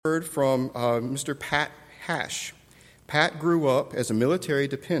Heard from Mr. Pat Hash. Pat grew up as a military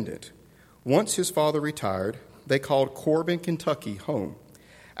dependent. Once his father retired, they called Corbin, Kentucky home.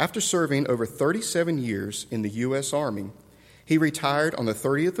 After serving over 37 years in the U.S. Army, he retired on the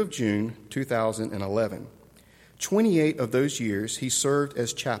 30th of June, 2011. 28 of those years he served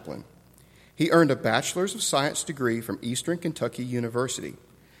as chaplain. He earned a Bachelor's of Science degree from Eastern Kentucky University,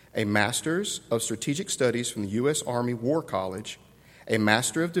 a Master's of Strategic Studies from the U.S. Army War College, a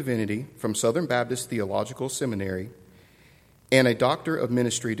Master of Divinity from Southern Baptist Theological Seminary, and a Doctor of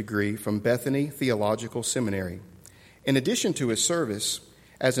Ministry degree from Bethany Theological Seminary. In addition to his service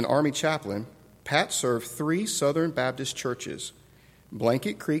as an Army chaplain, Pat served 3 Southern Baptist churches: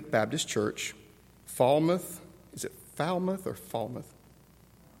 Blanket Creek Baptist Church, Falmouth,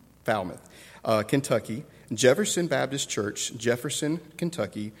 Kentucky, Jefferson Baptist Church, Jefferson,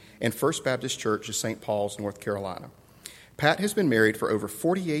 Kentucky, and First Baptist Church of St. Paul's, North Carolina. Pat has been married for over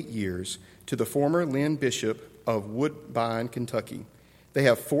 48 years to the former Lynn Bishop of Woodbine, Kentucky. They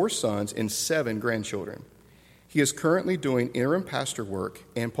have 4 sons and 7 grandchildren. He is currently doing interim pastor work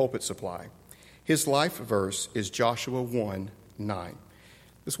and pulpit supply. His life verse is Joshua 1:9.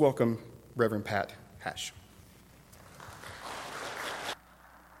 Let's welcome Reverend Pat Hash.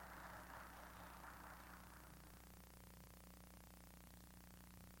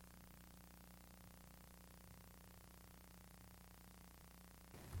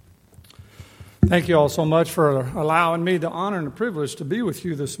 Thank you all so much for allowing me the honor and the privilege to be with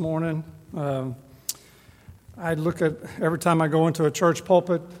you this morning. I look at every time I go into a church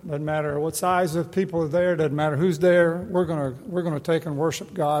pulpit, doesn't matter what size of people are there, doesn't matter who's there, we're going to take and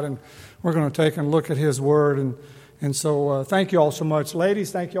worship God, and we're going to take and look at His Word. And so thank you all so much.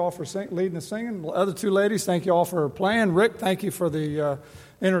 Ladies, thank you all for leading the singing. The other 2 ladies, thank you all for playing. Rick, thank you for the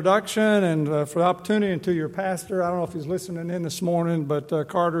introduction and for the opportunity, and to your pastor. I don't know if he's listening in this morning, but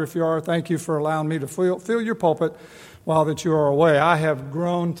Carter, if you are, thank you for allowing me to fill your pulpit while that you are away. I have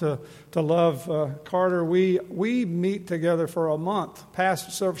grown to love Carter. We meet together for a month,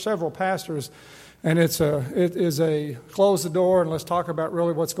 several pastors, and it is a close the door and let's talk about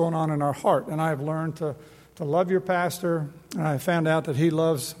really what's going on in our heart. And I have learned to love your pastor, and I found out that he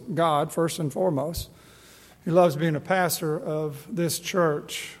loves God first and foremost. He loves being a pastor of this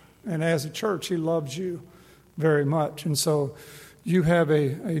church, and as a church, he loves you very much. And so you have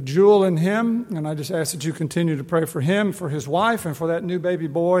a jewel in him, and I just ask that you continue to pray for him, for his wife, and for that new baby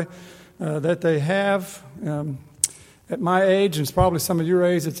boy that they have. At my age, and it's probably some of your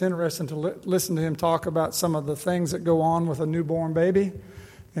age, it's interesting to listen to him talk about some of the things that go on with a newborn baby,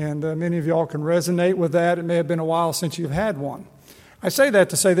 and many of y'all can resonate with that. It may have been a while since you've had one. I say that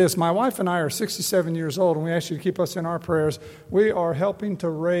to say this. My wife and I are 67 years old, and we ask you to keep us in our prayers. We are helping to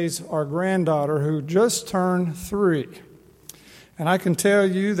raise our granddaughter, who just turned 3. And I can tell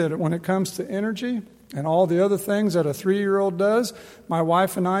you that when it comes to energy and all the other things that a 3-year-old does, my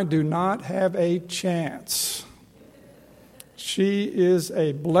wife and I do not have a chance. She is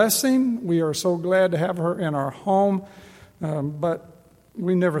a blessing. We are so glad to have her in our home, but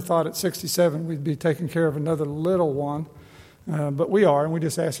we never thought at 67 we'd be taking care of another little one. But we are, and we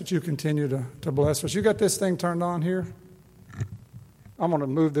just ask that you continue to bless us. You got this thing turned on here? I'm going to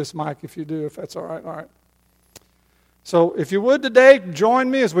move this mic if you do, if that's all right. All right. So if you would today, join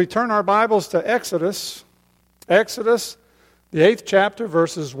me as we turn our Bibles to Exodus. Exodus, the 8th chapter,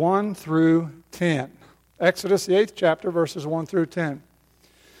 verses 1 through 10. Exodus, the 8th chapter, verses 1 through 10.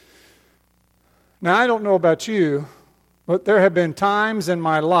 Now, I don't know about you, but there have been times in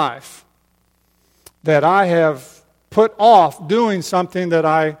my life that I have put off doing something that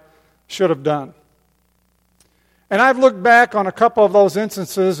I should have done. And I've looked back on a couple of those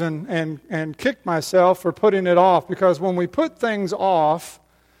instances and kicked myself for putting it off, because when we put things off,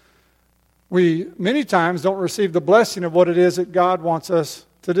 we many times don't receive the blessing of what it is that God wants us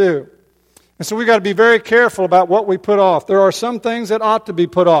to do. And so we've got to be very careful about what we put off. There are some things that ought to be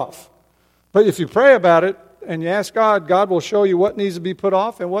put off. But if you pray about it and you ask God, God will show you what needs to be put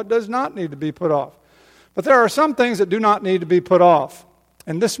off and what does not need to be put off. But there are some things that do not need to be put off.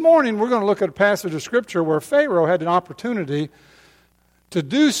 And this morning we're going to look at a passage of Scripture where Pharaoh had an opportunity to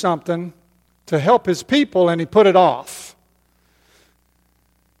do something to help his people, and he put it off.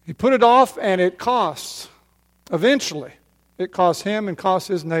 He put it off, and it costs. Eventually, it cost him and cost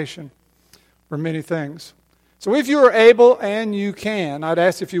his nation for many things. So if you are able and you can, I'd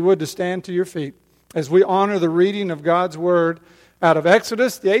ask if you would to stand to your feet as we honor the reading of God's Word out of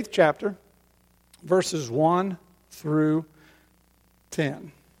Exodus, the 8th chapter, verses 1 through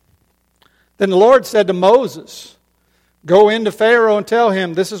 10. Then the Lord said to Moses, "Go into Pharaoh and tell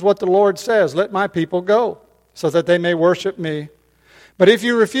him, this is what the Lord says, let my people go, so that they may worship me. But if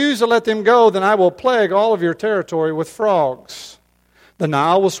you refuse to let them go, then I will plague all of your territory with frogs. The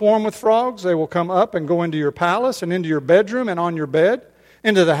Nile will swarm with frogs. They will come up and go into your palace and into your bedroom and on your bed,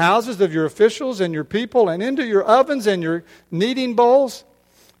 into the houses of your officials and your people, and into your ovens and your kneading bowls.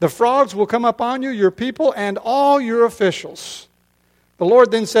 The frogs will come upon you, your people, and all your officials. The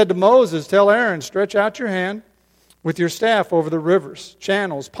Lord then said to Moses, tell Aaron, stretch out your hand with your staff over the rivers,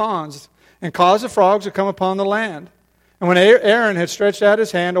 channels, ponds, and cause the frogs to come upon the land. And when Aaron had stretched out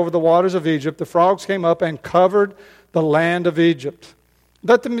his hand over the waters of Egypt, the frogs came up and covered the land of Egypt.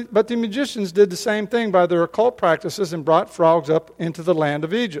 But the magicians did the same thing by their occult practices and brought frogs up into the land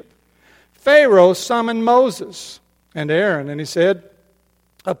of Egypt. Pharaoh summoned Moses and Aaron, and he said,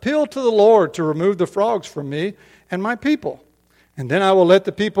 appeal to the Lord to remove the frogs from me and my people, and then I will let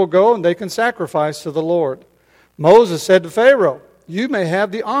the people go, and they can sacrifice to the Lord. Moses said to Pharaoh, you may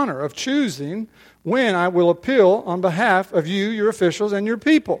have the honor of choosing when I will appeal on behalf of you, your officials, and your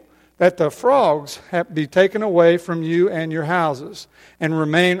people, that the frogs be taken away from you and your houses, and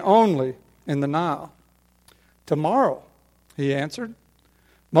remain only in the Nile. Tomorrow, he answered.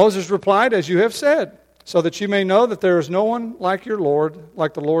 Moses replied, as you have said, so that you may know that there is no one like your Lord,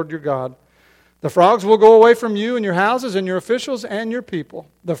 like the Lord your God. The frogs will go away from you and your houses and your officials and your people.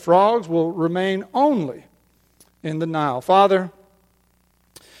 The frogs will remain only in the Nile. Father,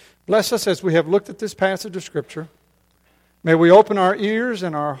 bless us as we have looked at this passage of Scripture. May we open our ears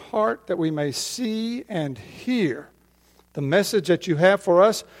and our heart that we may see and hear the message that you have for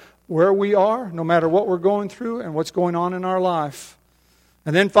us where we are, no matter what we're going through and what's going on in our life.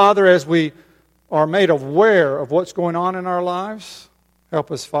 And then, Father, as we are made aware of what's going on in our lives, help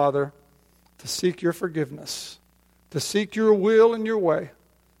us, Father, to seek your forgiveness, to seek your will and your way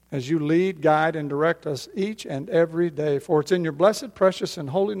as you lead, guide, and direct us each and every day. For it's in your blessed, precious, and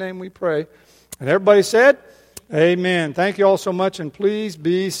holy name we pray. And everybody said, amen. Thank you all so much, and please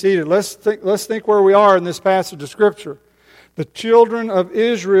be seated. Let's think where we are in this passage of Scripture. The children of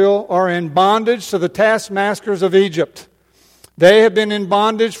Israel are in bondage to the taskmasters of Egypt. They have been in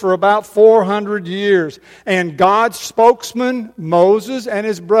bondage for about 400 years. And God's spokesman, Moses, and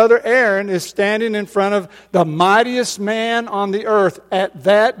his brother Aaron is standing in front of the mightiest man on the earth at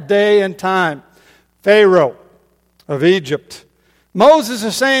that day and time, Pharaoh of Egypt. Moses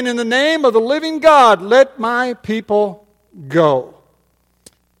is saying, in the name of the living God, let my people go.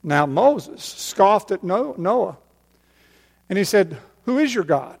 Now Moses scoffed at Noah. And he said, who is your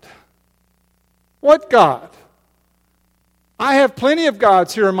God? What God? I have plenty of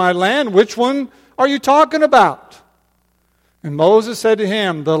gods here in my land. Which one are you talking about? And Moses said to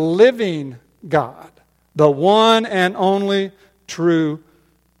him, the living God, the one and only true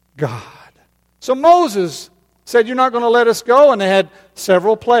God. So Moses said, you're not going to let us go. And they had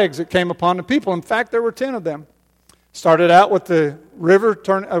several plagues that came upon the people. In fact, there were 10 of them. Started out with the river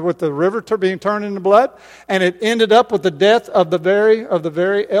being turned into blood, and it ended up with the death of the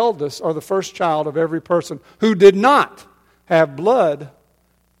very eldest, or the first child of every person who did not have blood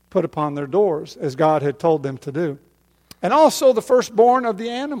put upon their doors, as God had told them to do. And also the firstborn of the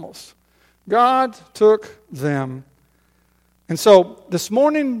animals. God took them. And so this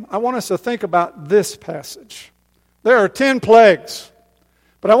morning, I want us to think about this passage. There are 10 plagues,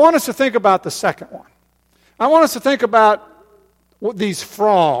 but I want us to think about the second one. I want us to think about these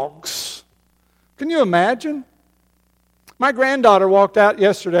frogs. Can you imagine? My granddaughter walked out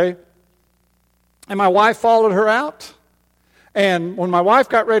yesterday, and my wife followed her out. And when my wife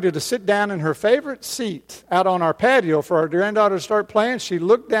got ready to sit down in her favorite seat out on our patio for our granddaughter to start playing, she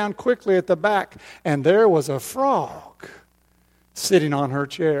looked down quickly at the back, and there was a frog sitting on her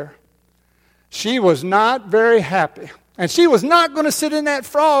chair. She was not very happy. And she was not going to sit in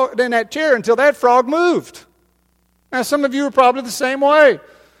that chair until that frog moved. Now, some of you are probably the same way.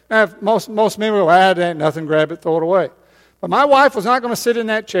 Now, most men will go, it ain't nothing, grab it, throw it away. But my wife was not going to sit in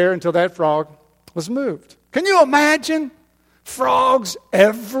that chair until that frog was moved. Can you imagine frogs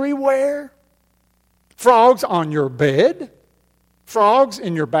everywhere? Frogs on your bed? Frogs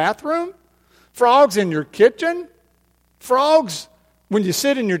in your bathroom? Frogs in your kitchen? Frogs when you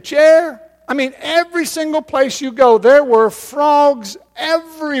sit in your chair? I mean, every single place you go, there were frogs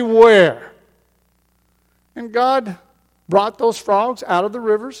everywhere. And God brought those frogs out of the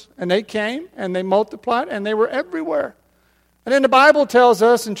rivers, and they came, and they multiplied, and they were everywhere. And then the Bible tells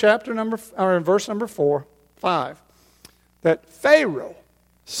us in verse number 5, that Pharaoh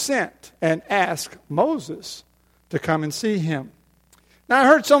sent and asked Moses to come and see him. Now, I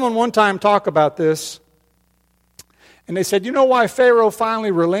heard someone one time talk about this, and they said, you know why Pharaoh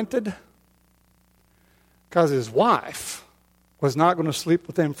finally relented? Because his wife was not going to sleep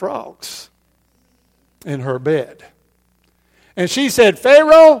with them frogs in her bed. And she said,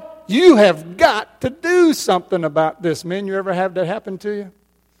 Pharaoh, you have got to do something about this. Men, you ever have that happen to you?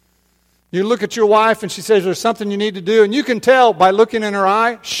 You look at your wife and she says there's something you need to do, and you can tell by looking in her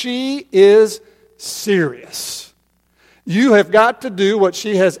eye, she is serious. You have got to do what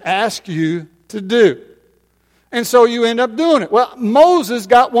she has asked you to do. And so you end up doing it. Well, Moses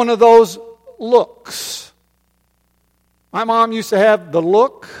got one of those looks. My mom used to have the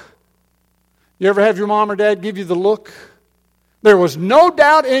look. You ever have your mom or dad give you the look? There was no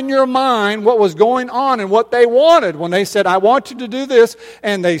doubt in your mind what was going on and what they wanted when they said, I want you to do this.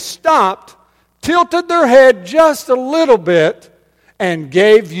 And they stopped, tilted their head just a little bit, and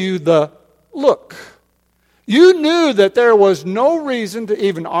gave you the look. You knew that there was no reason to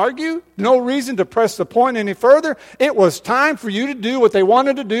even argue, no reason to press the point any further. It was time for you to do what they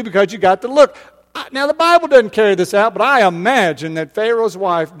wanted to do because you got the look. Now, the Bible doesn't carry this out, but I imagine that Pharaoh's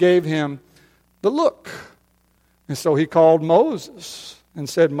wife gave him the look. And so he called Moses and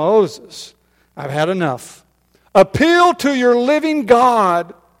said, Moses, I've had enough. Appeal to your living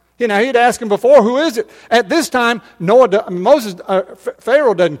God. You know, he'd asked him before, who is it? At this time,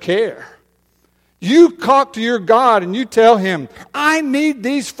 Pharaoh doesn't care. You talk to your God and you tell him, I need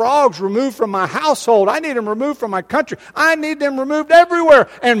these frogs removed from my household. I need them removed from my country. I need them removed everywhere.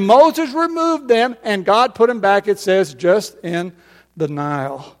 And Moses removed them, and God put them back, it says, just in the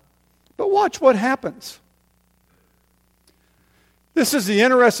Nile. But watch what happens. This is the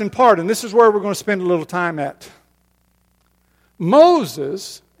interesting part, and this is where we're going to spend a little time at.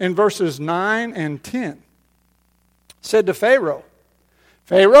 Moses, in verses 9 and 10, said to Pharaoh,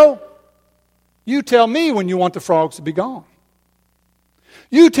 Pharaoh, you tell me when you want the frogs to be gone.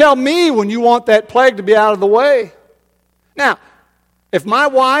 You tell me when you want that plague to be out of the way. Now, if my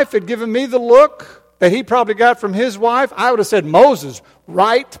wife had given me the look that he probably got from his wife, I would have said, Moses,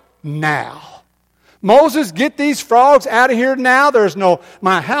 right now. Moses, get these frogs out of here now. There's no,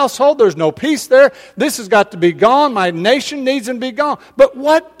 my household, there's no peace there. This has got to be gone. My nation needs to be gone. But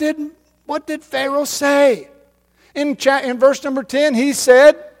what did Pharaoh say? In verse number 10, he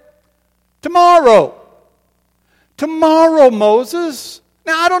said, tomorrow. Tomorrow, Moses.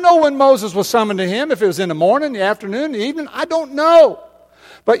 Now, I don't know when Moses was summoned to him, if it was in the morning, the afternoon, the evening. I don't know.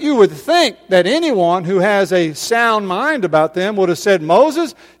 But you would think that anyone who has a sound mind about them would have said,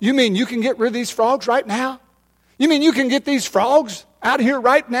 Moses, you mean you can get rid of these frogs right now? You mean you can get these frogs out of here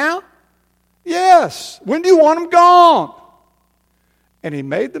right now? Yes. When do you want them gone? And he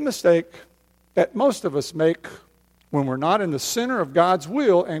made the mistake that most of us make when we're not in the center of God's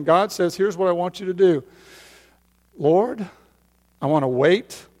will, and God says, here's what I want you to do. Lord, I want to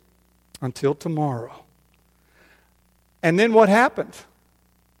wait until tomorrow. And then what happened?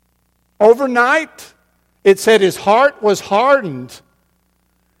 Overnight, it said his heart was hardened.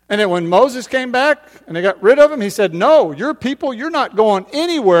 And then when Moses came back and they got rid of him, he said, no, your people, you're not going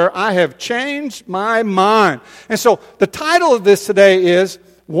anywhere. I have changed my mind. And so the title of this today is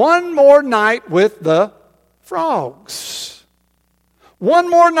One More Night with the Frogs. One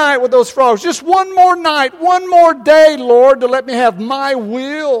more night with those frogs. Just one more night, one more day, Lord, to let me have my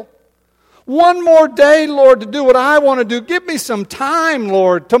will. One more day, Lord, to do what I want to do. Give me some time,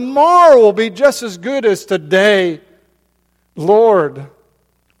 Lord. Tomorrow will be just as good as today. Lord,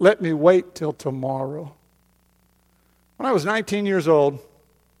 let me wait till tomorrow. When I was 19 years old,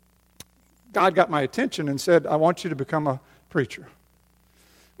 God got my attention and said, I want you to become a preacher.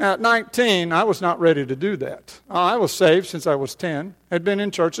 Now, at 19, I was not ready to do that. I was saved since I was 10, had been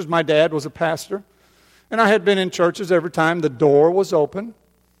in churches. My dad was a pastor, and I had been in churches every time the door was open.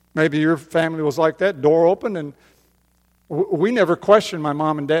 Maybe your family was like that, door open, and we never questioned my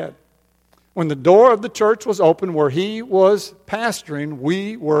mom and dad. When the door of the church was open where he was pastoring,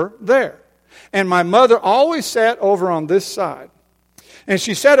 we were there. And my mother always sat over on this side. And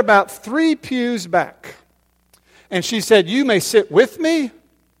she sat about 3 pews back. And she said, you may sit with me,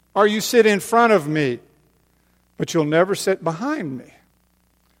 or you sit in front of me, but you'll never sit behind me.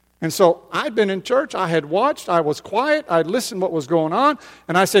 And so I'd been in church, I had watched, I was quiet, I'd listened what was going on,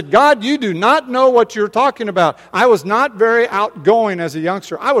 and I said, God, you do not know what you're talking about. I was not very outgoing as a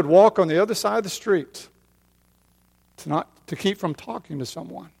youngster. I would walk on the other side of the street to keep from talking to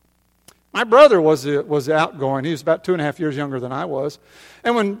someone. My brother was outgoing. He was about 2.5 years younger than I was.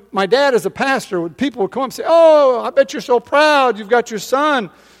 And when my dad as a pastor, people would come up and say, oh, I bet you're so proud, you've got your son.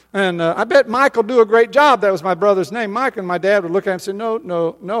 And I bet Mike will do a great job. That was my brother's name, Mike. And my dad would look at him and say,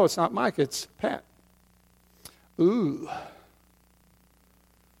 no, it's not Mike, it's Pat. Ooh,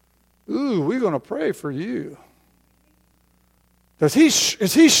 we're going to pray for you. Is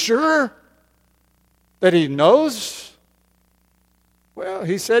he sure that he knows? Well,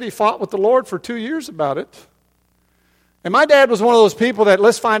 he said he fought with the Lord for 2 years about it. And my dad was one of those people that,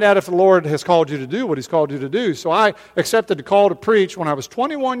 let's find out if the Lord has called you to do what He's called you to do. So I accepted the call to preach when I was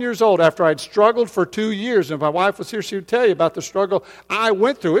 21 years old after I'd struggled for 2 years. And if my wife was here, she would tell you about the struggle I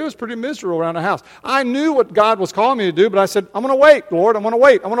went through. It was pretty miserable around the house. I knew what God was calling me to do, but I said, I'm going to wait, Lord. I'm going to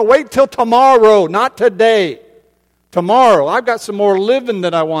wait. I'm going to wait till tomorrow, not today. Tomorrow. I've got some more living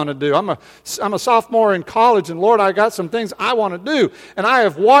that I want to do. I'm a sophomore in college, and Lord, I got some things I want to do. And I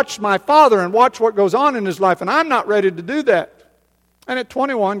have watched my father and watched what goes on in his life, and I'm not ready to do that. And at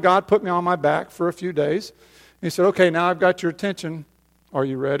 21, God put me on my back for a few days. He said, okay, now I've got your attention. Are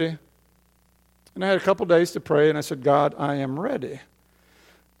you ready? And I had a couple days to pray, and I said, God, I am ready.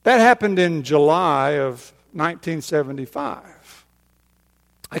 That happened in July of 1975.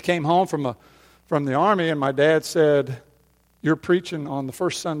 I came home from the Army, and my dad said, you're preaching on the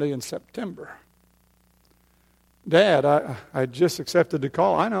first Sunday in September. Dad, I just accepted the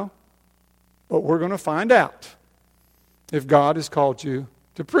call. I know. But we're going to find out if God has called you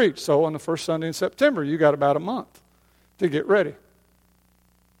to preach. So on the first Sunday in September, you got about a month to get ready.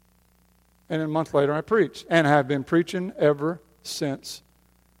 And then a month later, I preached. And I have been preaching ever since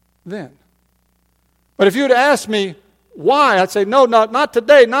then. But if you had asked me, why? I'd say, no, not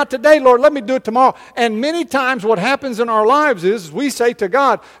today, Lord, let me do it tomorrow. And many times what happens in our lives is we say to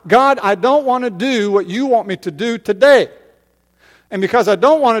God, God, I don't want to do what you want me to do today. And because I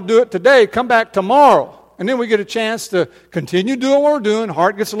don't want to do it today, come back tomorrow. And then we get a chance to continue doing what we're doing.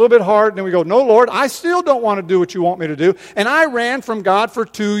 Heart gets a little bit hard. And then we go, no, Lord, I still don't want to do what you want me to do. And I ran from God for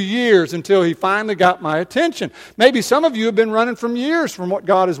 2 years until He finally got my attention. Maybe some of you have been running from years from what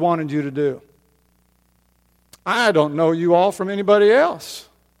God has wanted you to do. I don't know you all from anybody else.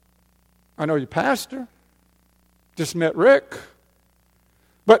 I know you, Pastor. Just met Rick.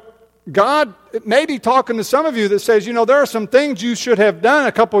 But God may be talking to some of you that says, you know, there are some things you should have done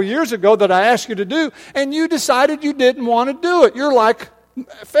a couple years ago that I asked you to do, and you decided you didn't want to do it. You're like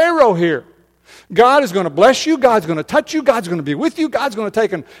Pharaoh here. God is going to bless you. God's going to touch you. God's going to be with you. God's going to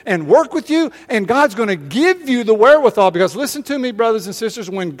take and work with you. And God's going to give you the wherewithal. Because listen to me, brothers and sisters,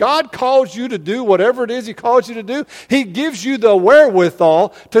 when God calls you to do whatever it is He calls you to do, He gives you the wherewithal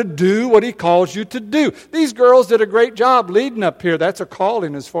to do what He calls you to do. These girls did a great job leading up here. That's a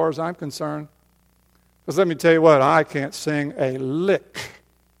calling as far as I'm concerned. Because let me tell you what, I can't sing a lick.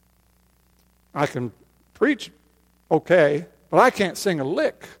 I can preach okay, but I can't sing a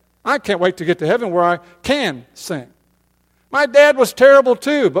lick. I can't wait to get to heaven where I can sing. My dad was terrible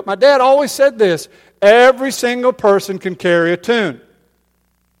too, but my dad always said this, every single person can carry a tune,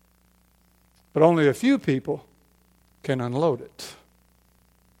 but only a few people can unload it.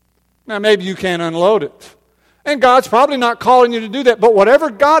 Now maybe you can't unload it, and God's probably not calling you to do that, but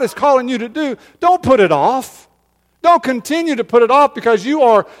whatever God is calling you to do, don't put it off. Don't continue to put it off because you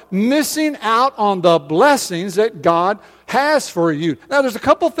are missing out on the blessings that God has for you. Now, there's a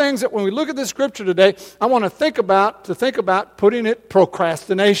couple things that when we look at this scripture today, I want to think about putting it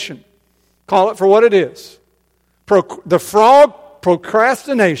procrastination. Call it for what it is. The frog,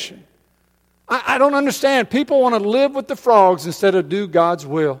 procrastination. I don't understand. People want to live with the frogs instead of do God's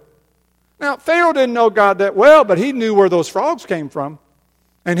will. Now, Pharaoh didn't know God that well, but he knew where those frogs came from.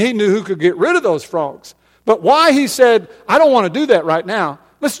 And he knew who could get rid of those frogs. But why he said, I don't want to do that right now.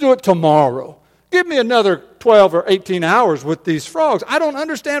 Let's do it tomorrow. Give me another 12 or 18 hours with these frogs. I don't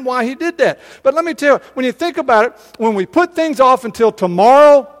understand why he did that. But let me tell you, when you think about it, when we put things off until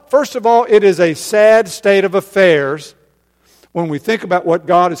tomorrow, first of all, it is a sad state of affairs when we think about what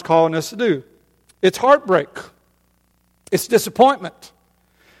God is calling us to do. It's heartbreak. It's disappointment.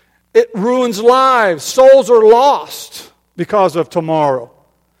 It ruins lives. Souls are lost because of tomorrow.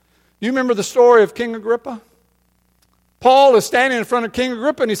 You remember the story of King Agrippa? Paul is standing in front of King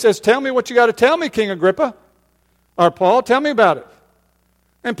Agrippa and he says, tell me what you got to tell me, King Agrippa. Or Paul, tell me about it.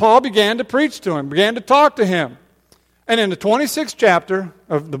 And Paul began to preach to him, began to talk to him. And in the 26th chapter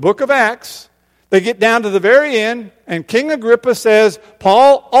of the book of Acts, they get down to the very end and King Agrippa says,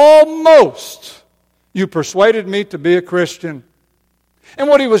 Paul, almost you persuaded me to be a Christian. And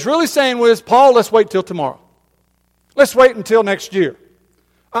what he was really saying was, Paul, let's wait till tomorrow. Let's wait until next year.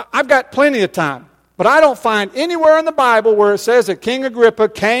 I've got plenty of time. But I don't find anywhere in the Bible where it says that King Agrippa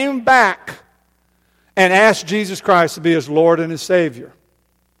came back and asked Jesus Christ to be his Lord and his Savior.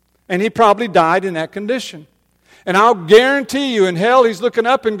 And he probably died in that condition. And I'll guarantee you in hell he's looking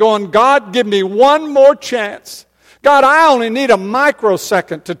up and going, God, give me one more chance. God, I only need a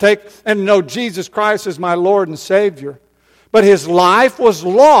microsecond to take and know Jesus Christ as my Lord and Savior. But his life was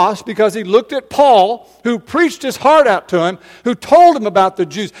lost because he looked at Paul, who preached his heart out to him, who told him about the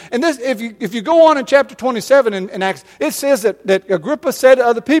Jews. And this, if you go on in chapter 27 in Acts, it says that Agrippa said to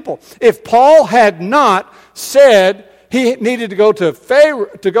other people, if Paul had not said he needed to go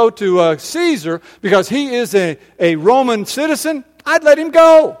to Caesar because he is a Roman citizen, I'd let him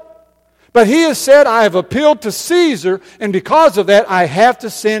go. But he has said, I have appealed to Caesar, and because of that, I have to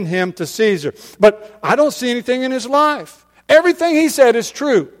send him to Caesar. But I don't see anything in his life. Everything he said is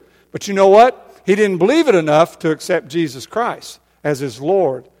true. But you know what? He didn't believe it enough to accept Jesus Christ as his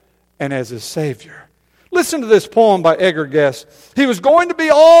Lord and as his Savior. Listen to this poem by Edgar Guest. He was going to be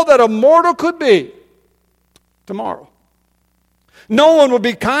all that a mortal could be tomorrow. No one would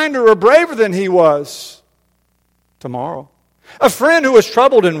be kinder or braver than he was tomorrow. A friend who was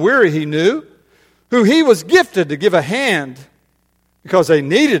troubled and weary, he knew, who he was gifted to give a hand because they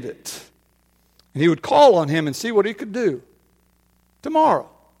needed it. And he would call on him and see what he could do tomorrow.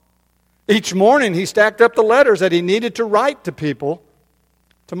 Each morning he stacked up the letters that he needed to write to people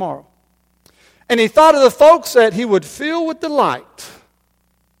tomorrow. And he thought of the folks that he would fill with delight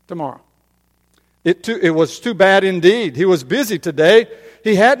tomorrow. It was too bad indeed. He was busy today.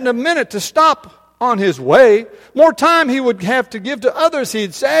 He hadn't a minute to stop on his way. More time he would have to give to others,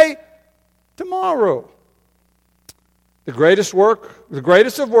 he'd say, tomorrow. The greatest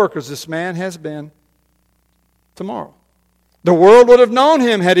of workers this man has been tomorrow. The world would have known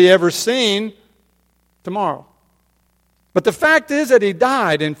him had he ever seen tomorrow. But the fact is that he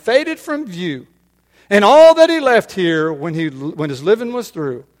died and faded from view. And all that he left here when his living was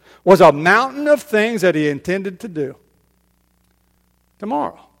through was a mountain of things that he intended to do.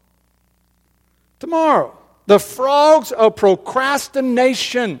 Tomorrow. The frogs of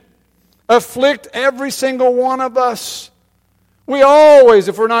procrastination afflict every single one of us. We always,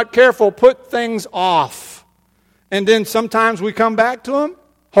 if we're not careful, put things off. And then sometimes we come back to them.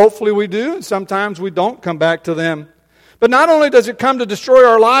 Hopefully we do. And sometimes we don't come back to them. But not only does it come to destroy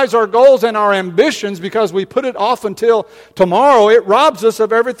our lives, our goals, and our ambitions because we put it off until tomorrow, it robs us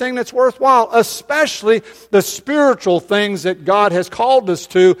of everything that's worthwhile, especially the spiritual things that God has called us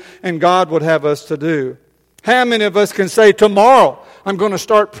to and God would have us to do. How many of us can say, tomorrow I'm going to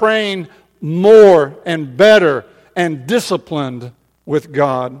start praying more and better and disciplined with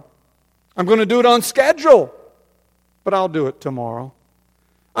God? I'm going to do it on schedule, but I'll do it tomorrow.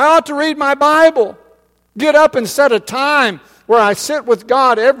 I ought to read my Bible. Get up and set a time where I sit with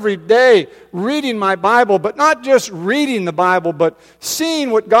God every day reading my Bible, but not just reading the Bible, but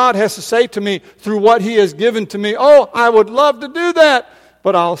seeing what God has to say to me through what He has given to me. Oh, I would love to do that,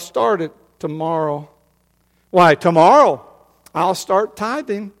 but I'll start it tomorrow. Why, tomorrow I'll start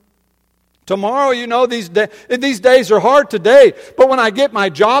tithing. Tomorrow, you know, these days are hard today, but when I get my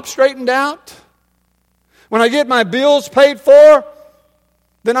job straightened out, when I get my bills paid for,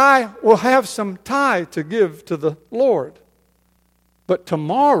 then I will have some tithe to give to the Lord. But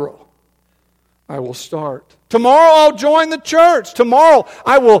tomorrow, I will start. Tomorrow, I'll join the church. Tomorrow,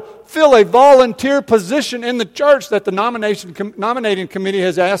 I will fill a volunteer position in the church that the nominating committee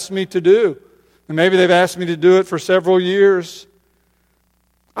has asked me to do. And maybe they've asked me to do it for several years.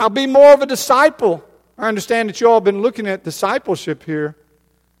 I'll be more of a disciple. I understand that you all have been looking at discipleship here.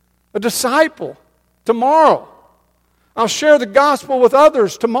 A disciple. Tomorrow. I'll share the gospel with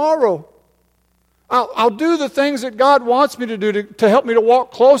others tomorrow. I'll do the things that God wants me to do to help me to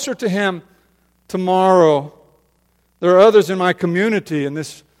walk closer to Him tomorrow. There are others in my community, in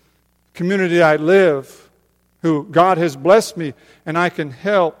this community I live, who God has blessed me and I can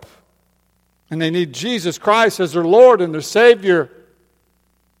help. And they need Jesus Christ as their Lord and their Savior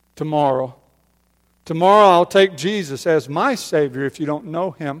tomorrow. Tomorrow I'll take Jesus as my Savior if you don't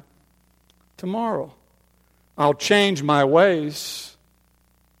know Him. Tomorrow. I'll change my ways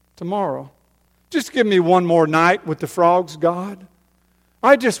tomorrow. Just give me one more night with the frogs, God.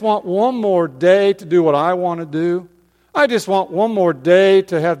 I just want one more day to do what I want to do. I just want one more day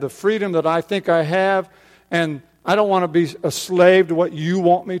to have the freedom that I think I have, and I don't want to be a slave to what you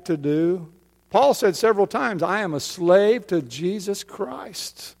want me to do. Paul said several times, I am a slave to Jesus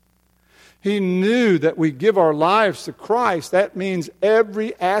Christ. He knew that we give our lives to Christ. That means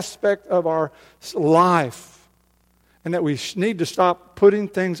every aspect of our life. And that we need to stop putting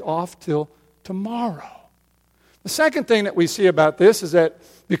things off till tomorrow. The second thing that we see about this is that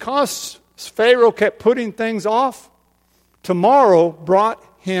because Pharaoh kept putting things off, tomorrow brought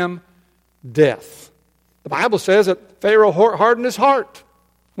him death. The Bible says that Pharaoh hardened his heart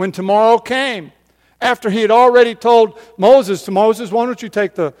when tomorrow came. After he had already told Moses, why don't you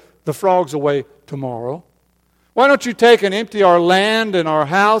take the frogs away tomorrow? Why don't you take and empty our land and our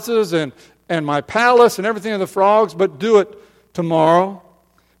houses and my palace and everything of the frogs, but do it tomorrow.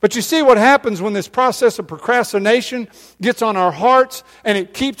 But you see what happens when this process of procrastination gets on our hearts and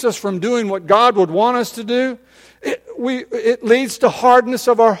it keeps us from doing what God would want us to do? It leads to hardness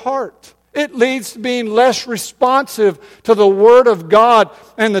of our heart. It leads to being less responsive to the Word of God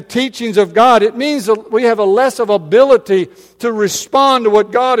and the teachings of God. It means that we have a less of ability to respond to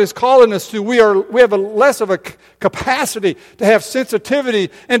what God is calling us to. We have a less of a capacity to have sensitivity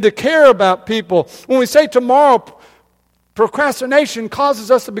and to care about people. When we say tomorrow, procrastination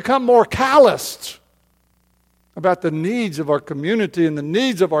causes us to become more calloused about the needs of our community and the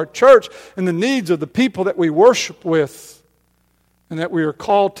needs of our church and the needs of the people that we worship with, and that we are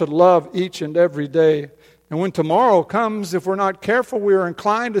called to love each and every day. And when tomorrow comes, if we're not careful, we are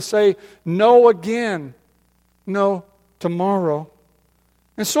inclined to say no again. No tomorrow.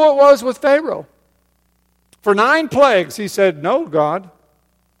 And so it was with Pharaoh. For 9 plagues, he said, no, God,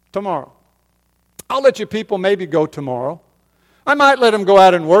 tomorrow. I'll let you people maybe go tomorrow. I might let them go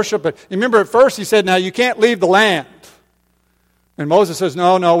out and worship, but remember at first he said, now you can't leave the land. And Moses says,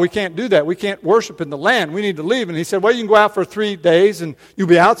 no, we can't do that. We can't worship in the land. We need to leave. And he said, well, you can go out for 3 days and you'll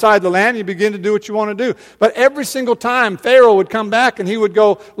be outside the land and you begin to do what you want to do. But every single time Pharaoh would come back and he would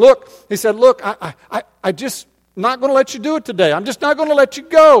go, he said, I just not going to let you do it today. I'm just not going to let you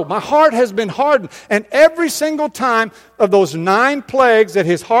go. My heart has been hardened. And every single time of those 9 plagues that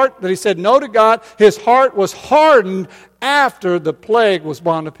he said no to God, his heart was hardened after the plague was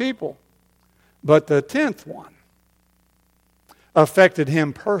upon the people. But the 10th one affected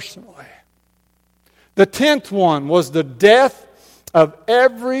him personally. The 10th one was the death of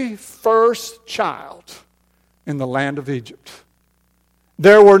every first child in the land of Egypt.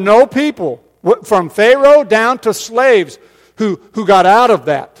 There were no people, from Pharaoh down to slaves, who got out of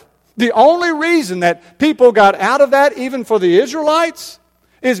that. The only reason that people got out of that, even for the Israelites,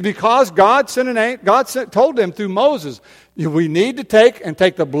 is because God told them through Moses, we need to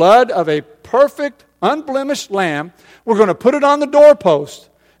take the blood of a perfect, unblemished lamb. We're going to put it on the doorpost.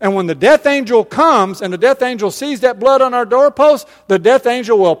 And when the death angel comes and the death angel sees that blood on our doorpost, the death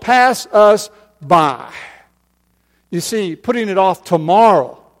angel will pass us by. You see, putting it off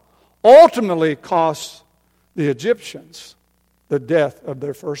tomorrow ultimately costs the Egyptians the death of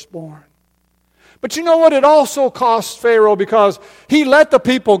their firstborn. But you know what? It also cost Pharaoh because he let the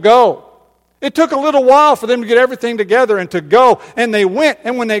people go. It took a little while for them to get everything together and to go. And they went.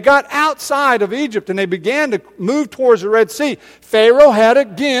 And when they got outside of Egypt and they began to move towards the Red Sea, Pharaoh had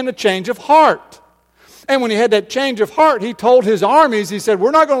again a change of heart. And when he had that change of heart, he told his armies, he said, we're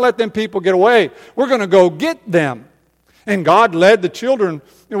not going to let them people get away. We're going to go get them. And God led the children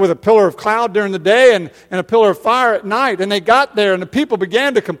with a pillar of cloud during the day and a pillar of fire at night. And they got there and the people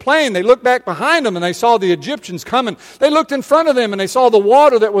began to complain. They looked back behind them and they saw the Egyptians coming. They looked in front of them and they saw the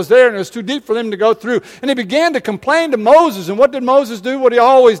water that was there and it was too deep for them to go through. And they began to complain to Moses. And what did Moses do? What he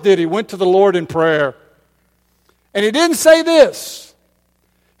always did. He went to the Lord in prayer. And he didn't say this.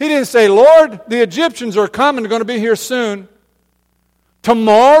 He didn't say, Lord, the Egyptians are coming. They're going to be here soon.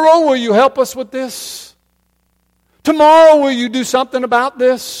 Tomorrow will you help us with this? Tomorrow will you do something about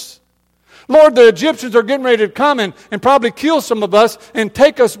this? Lord, the Egyptians are getting ready to come and probably kill some of us and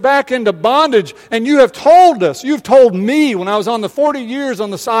take us back into bondage. And you have told us, you've told me when I was on the 40 years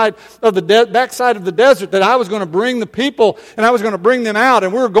on the side of the backside of the desert that I was going to bring the people and I was going to bring them out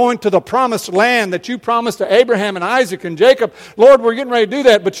and we were going to the promised land that you promised to Abraham and Isaac and Jacob. Lord, we're getting ready to do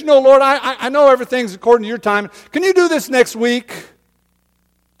that. But you know, Lord, I know everything's according to your time. Can you do this next week?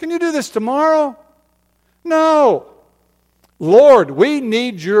 Can you do this tomorrow? No. Lord, we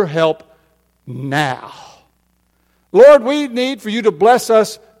need your help now. Lord, we need for you to bless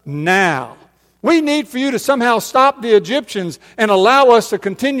us now. We need for you to somehow stop the Egyptians and allow us to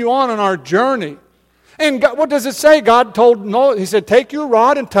continue on our journey. And God, what does it say? God told Noah, he said, take your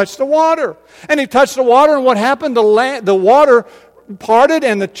rod and touch the water. And he touched the water, and what happened? The water parted,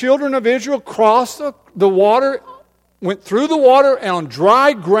 and the children of Israel crossed the water, went through the water and on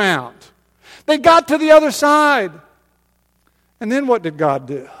dry ground. They got to the other side. And then what did God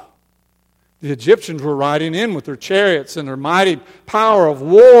do? The Egyptians were riding in with their chariots and their mighty power of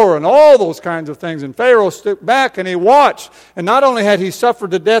war and all those kinds of things. And Pharaoh stood back and he watched. And not only had he suffered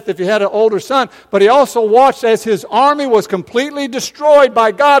to death if he had an older son, but he also watched as his army was completely destroyed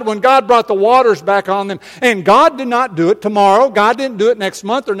by God when God brought the waters back on them. And God did not do it tomorrow. God didn't do it next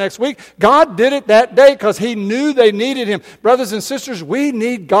month or next week. God did it that day because he knew they needed him. Brothers and sisters, we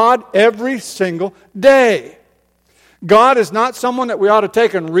need God every single day. God is not someone that we ought to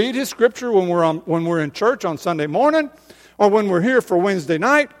take and read his scripture when we're in church on Sunday morning, or when we're here for Wednesday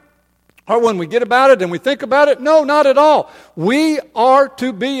night, or when we get about it and we think about it. No, not at all. We are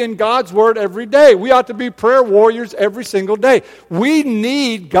to be in God's word every day. We ought to be prayer warriors every single day. We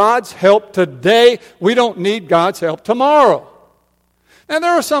need God's help today. We don't need God's help tomorrow. And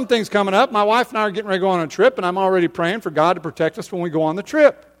there are some things coming up. My wife and I are getting ready to go on a trip, and I'm already praying for God to protect us when we go on the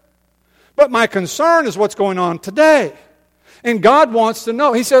trip. But my concern is what's going on today. And God wants to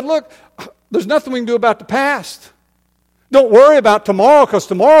know. He said, look, there's nothing we can do about the past. Don't worry about tomorrow, because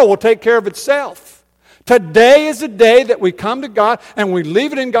tomorrow will take care of itself. Today is the day that we come to God and we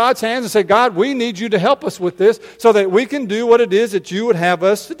leave it in God's hands and say, God, we need you to help us with this so that we can do what it is that you would have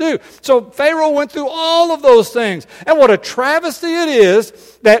us to do. So Pharaoh went through all of those things. And what a travesty it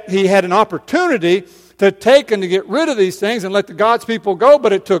is that he had an opportunity to take and to get rid of these things and let the God's people go,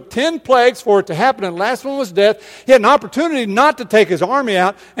 but it took 10 plagues for it to happen, and the last one was death. He had an opportunity not to take his army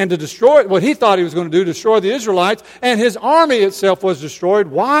out and to destroy what he thought he was going to do, destroy the Israelites, and his army itself was destroyed.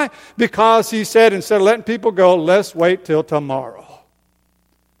 Why? Because he said, instead of letting people go, let's wait till tomorrow.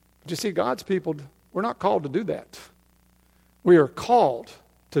 But you see, God's people, we're not called to do that. We are called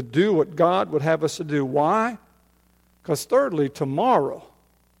to do what God would have us to do. Why? Because thirdly, tomorrow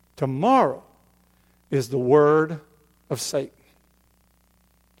is the word of Satan.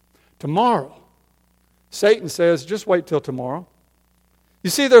 Tomorrow. Satan says, just wait till tomorrow. You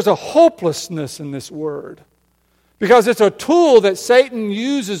see, there's a hopelessness in this word, because it's a tool that Satan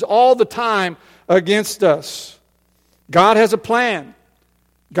uses all the time against us. God has a plan.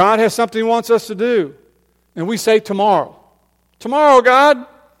 God has something He wants us to do. And we say tomorrow. Tomorrow, God.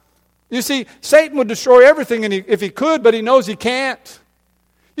 You see, Satan would destroy everything if he could, but he knows he can't.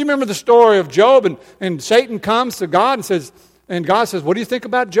 You remember the story of Job, and Satan comes to God and says, and God says, what do you think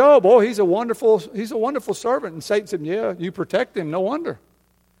about Job? Oh, he's a wonderful servant. And Satan said, yeah, you protect him, no wonder.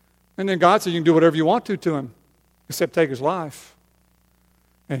 And then God said, you can do whatever you want to him, except take his life.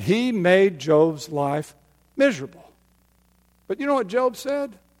 And he made Job's life miserable. But you know what Job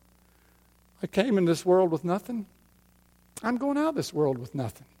said? I came in this world with nothing. I'm going out of this world with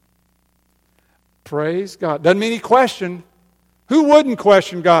nothing. Praise God. Doesn't mean he questioned. Who wouldn't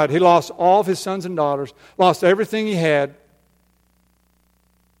question God? He lost all of his sons and daughters, lost everything he had,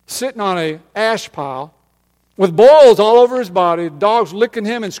 sitting on an ash pile with boils all over his body, dogs licking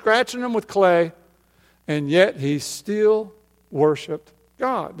him and scratching him with clay, and yet he still worshiped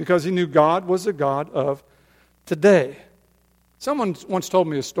God because he knew God was the God of today. Someone once told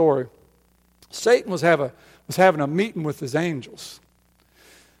me a story. Satan was having a meeting with his angels.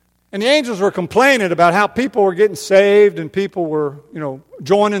 And the angels were complaining about how people were getting saved and people were,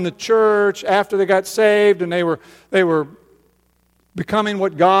 joining the church after they got saved, and they were becoming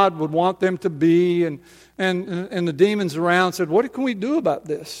what God would want them to be. And the demons around said, what can we do about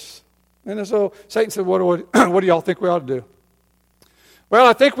this? And so Satan said, what do y'all think we ought to do? Well,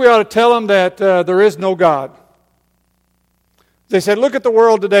 I think we ought to tell them that there is no God. They said, look at the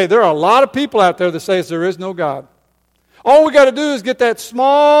world today. There are a lot of people out there that say there is no God. All we got to do is get that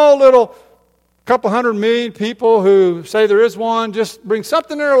small little couple 100 million people who say there is one, just bring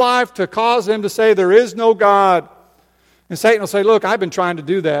something in their life to cause them to say there is no God. And Satan will say, look, I've been trying to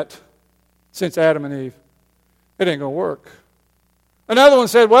do that since Adam and Eve. It ain't going to work. Another one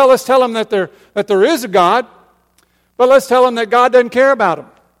said, well, let's tell them that there is a God, but let's tell them that God doesn't care about them.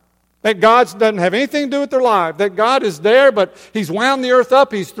 That God doesn't have anything to do with their life. That God is there, but He's wound the earth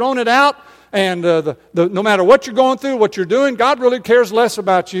up, He's thrown it out, and no matter what you're going through, what you're doing, God really cares less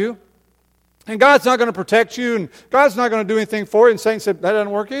about you. And God's not going to protect you, and God's not going to do anything for you. And Satan said, that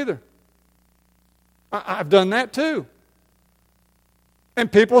doesn't work either. I've done that too. And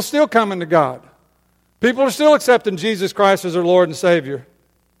people are still coming to God. People are still accepting Jesus Christ as their Lord and Savior.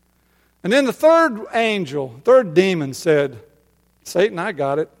 And then the third demon said, Satan, I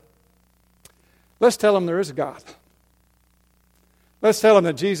got it. Let's tell them there is a God. Let's tell them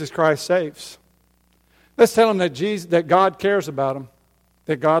that Jesus Christ saves. Let's tell them that God cares about them,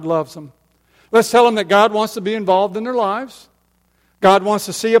 that God loves them. Let's tell them that God wants to be involved in their lives. God wants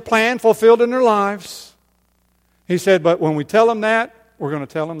to see a plan fulfilled in their lives. He said, but when we tell them that, we're going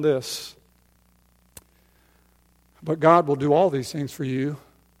to tell them this. But God will do all these things for you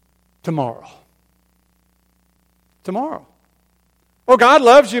tomorrow. Tomorrow. Oh, God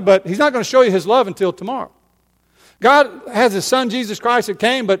loves you, but He's not going to show you His love until tomorrow. God has His Son, Jesus Christ, that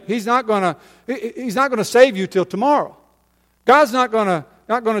came, but He's not going to save you till tomorrow. God's not going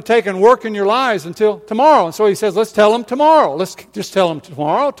to take and work in your lives until tomorrow. And so He says, let's tell them tomorrow. Let's just tell them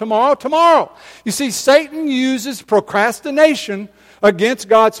tomorrow. You see, Satan uses procrastination against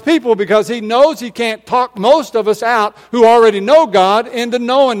God's people because he knows he can't talk most of us out who already know God into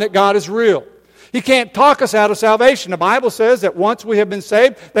knowing that God is real. He can't talk us out of salvation. The Bible says that once we have been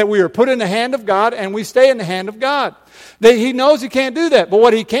saved, that we are put in the hand of God and we stay in the hand of God. He knows he can't do that. But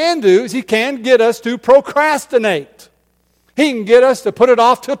what he can do is he can get us to procrastinate. He can get us to put it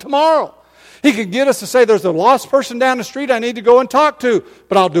off till tomorrow. He can get us to say, there's a lost person down the street I need to go and talk to,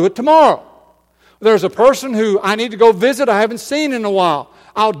 but I'll do it tomorrow. There's a person who I need to go visit I haven't seen in a while.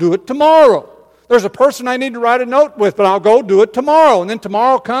 I'll do it tomorrow. There's a person I need to write a note with, but I'll go do it tomorrow. And then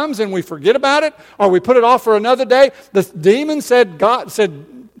tomorrow comes and we forget about it, or we put it off for another day. The demon said to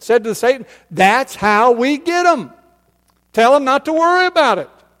Satan, that's how we get them. Tell them not to worry about it.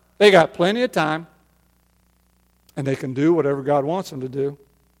 They got plenty of time, and they can do whatever God wants them to do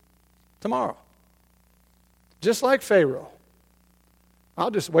tomorrow. Just like Pharaoh.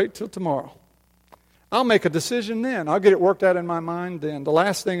 I'll just wait till tomorrow. I'll make a decision then. I'll get it worked out in my mind then. The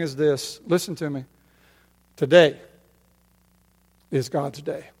last thing is this. Listen to me. Today is God's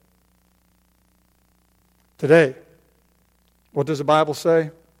day. Today. What does the Bible say?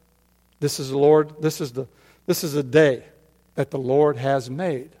 This is the day that the Lord has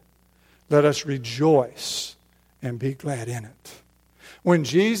made. Let us rejoice and be glad in it. When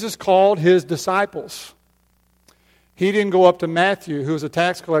Jesus called his disciples, he didn't go up to Matthew, who was a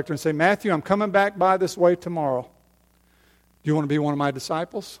tax collector, and say, Matthew, I'm coming back by this way tomorrow. Do you want to be one of my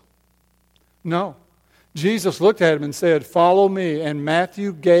disciples? No. Jesus looked at him and said, follow me. And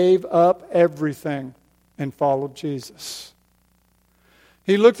Matthew gave up everything and followed Jesus.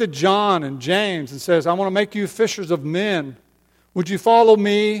 He looked at John and James and says, I want to make you fishers of men. Would you follow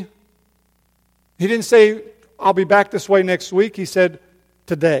me? He didn't say, I'll be back this way next week. He said,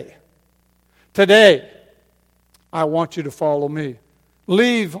 today. Today, I want you to follow me.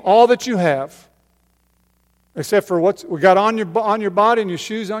 Leave all that you have, except for what we got on your body and your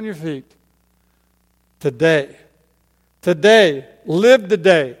shoes on your feet. Today. Today. Live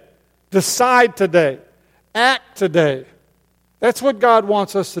today. Decide today. Act today. That's what God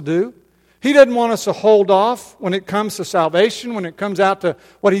wants us to do. He doesn't want us to hold off when it comes to salvation, when it comes out to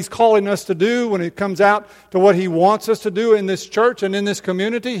what He's calling us to do, when it comes out to what He wants us to do in this church and in this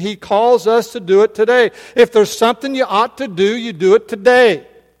community. He calls us to do it today. If there's something you ought to do, you do it today.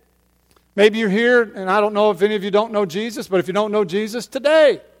 Maybe you're here, and I don't know if any of you don't know Jesus, but if you don't know Jesus,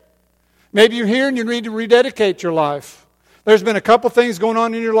 today. Maybe you're here and you need to rededicate your life. There's been a couple things going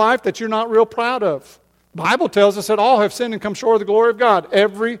on in your life that you're not real proud of. The Bible tells us that all have sinned and come short of the glory of God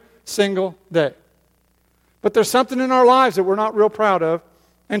every single day. But there's something in our lives that we're not real proud of.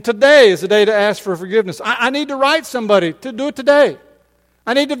 And today is the day to ask for forgiveness. I need to write somebody to do it today.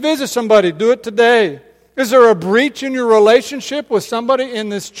 I need to visit somebody. Do it today. Is there a breach in your relationship with somebody in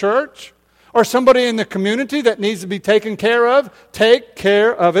this church or somebody in the community that needs to be taken care of? Take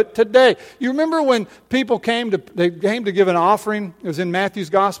care of it today. You remember when people came to give an offering? It was in Matthew's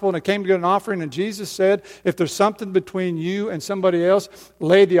gospel, and they came to give an offering, and Jesus said, if there's something between you and somebody else,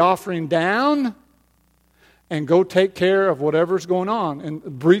 lay the offering down and go take care of whatever's going on and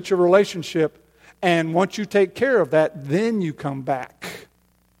breach a relationship. And once you take care of that, then you come back.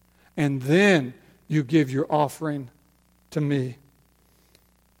 And then you give your offering to me.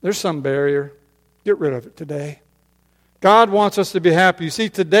 There's some barrier. Get rid of it today. God wants us to be happy. You see,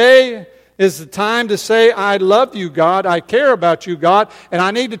 today is the time to say, I love you, God. I care about you, God. And I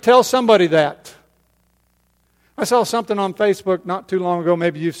need to tell somebody that. I saw something on Facebook not too long ago.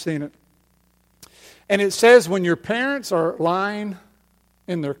 Maybe you've seen it. And it says when your parents are lying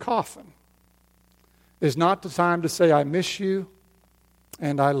in their coffin is not the time to say, I miss you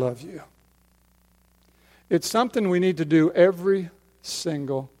and I love you. It's something we need to do every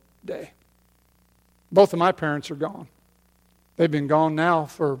single day. Both of my parents are gone. They've been gone now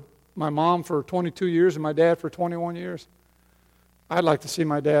for my mom for 22 years and my dad for 21 years. I'd like to see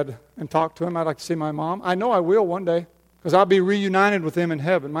my dad and talk to him. I'd like to see my mom. I know I will one day because I'll be reunited with them in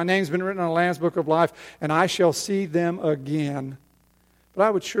heaven. My name's been written on the Lamb's Book of Life and I shall see them again. But I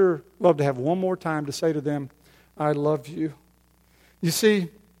would sure love to have one more time to say to them, I love you. You see,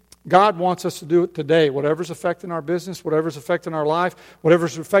 God wants us to do it today. Whatever's affecting our business, whatever's affecting our life,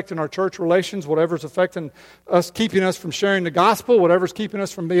 whatever's affecting our church relations, whatever's affecting us, keeping us from sharing the gospel, whatever's keeping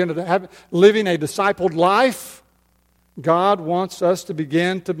us from living a discipled life, God wants us to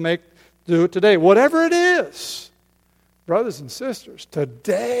begin to do it today. Whatever it is, brothers and sisters,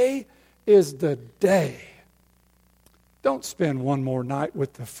 today is the day. Don't spend one more night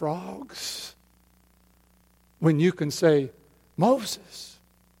with the frogs when you can say, Moses,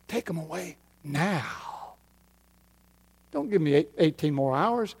 take them away now. Don't give me 18 more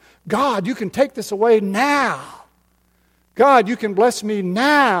hours. God, you can take this away now. God, you can bless me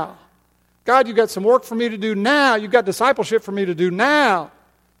now. God, you got some work for me to do now. You got discipleship for me to do now.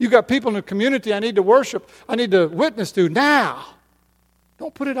 You got people in the community I need to worship, I need to witness to now.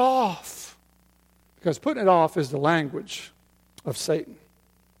 Don't put it off. Because putting it off is the language of Satan.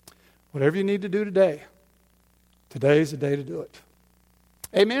 Whatever you need to do today, today is the day to do it.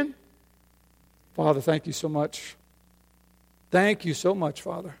 Amen? Father, thank you so much. Thank you so much,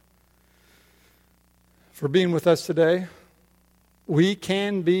 Father, for being with us today. We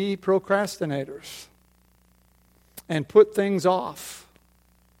can be procrastinators and put things off.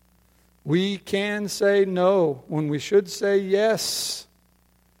 We can say no when we should say yes.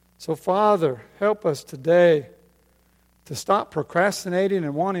 So, Father, help us today to stop procrastinating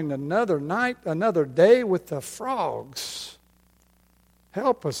and wanting another night, another day with the frogs.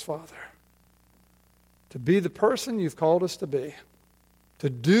 Help us, Father, to be the person you've called us to be, to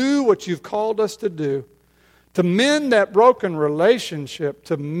do what you've called us to do, to mend that broken relationship,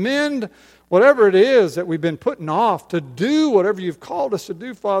 to mend whatever it is that we've been putting off, to do whatever you've called us to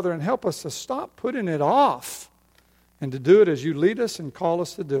do, Father, and help us to stop putting it off and to do it as you lead us and call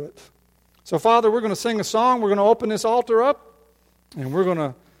us to do it. So, Father, we're going to sing a song. We're going to open this altar up, and we're going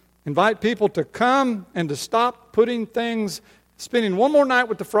to invite people to come and to stop putting things, spending one more night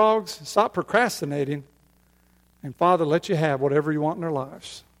with the frogs, stop procrastinating, and, Father, let you have whatever you want in their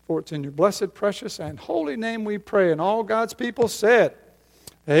lives. For it's in your blessed, precious, and holy name we pray. And all God's people said,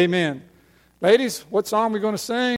 amen. Ladies, what song are we going to sing?